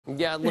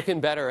Yeah,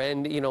 looking better.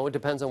 And, it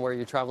depends on where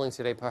you're traveling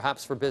today.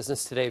 Perhaps for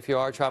business today, if you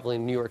are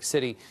traveling to New York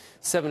City,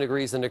 7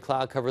 degrees under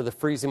cloud cover. The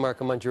freezing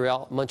mark in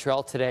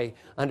Montreal today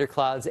under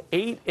clouds.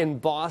 8 in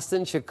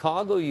Boston.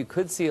 Chicago, you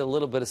could see a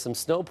little bit of some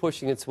snow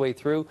pushing its way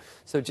through.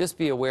 So just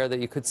be aware that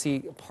you could see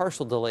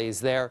partial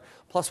delays there.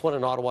 +1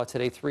 in Ottawa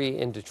today, 3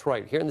 in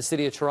Detroit. Here in the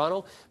city of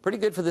Toronto, pretty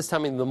good for this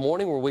time in the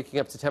morning. We're waking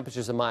up to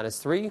temperatures of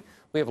 -3.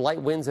 We have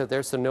light winds out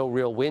there, so no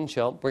real wind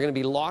chill. We're going to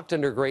be locked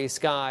under gray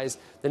skies.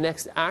 The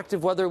next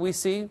active weather we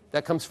see,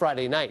 that comes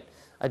Friday night.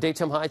 A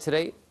daytime high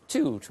today,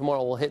 2.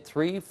 Tomorrow we'll hit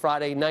 3.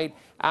 Friday night,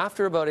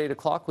 after about 8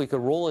 o'clock, we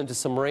could roll into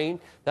some rain.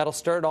 That'll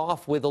start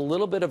off with a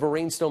little bit of a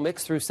rain-snow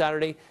mix through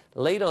Saturday.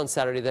 Late on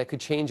Saturday, that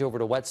could change over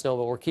to wet snow,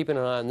 but we're keeping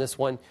an eye on this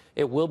one.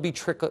 It will be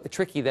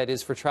tricky, that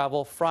is, for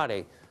travel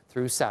Friday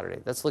through Saturday.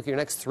 Let's look at your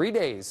next 3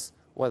 days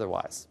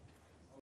weather-wise.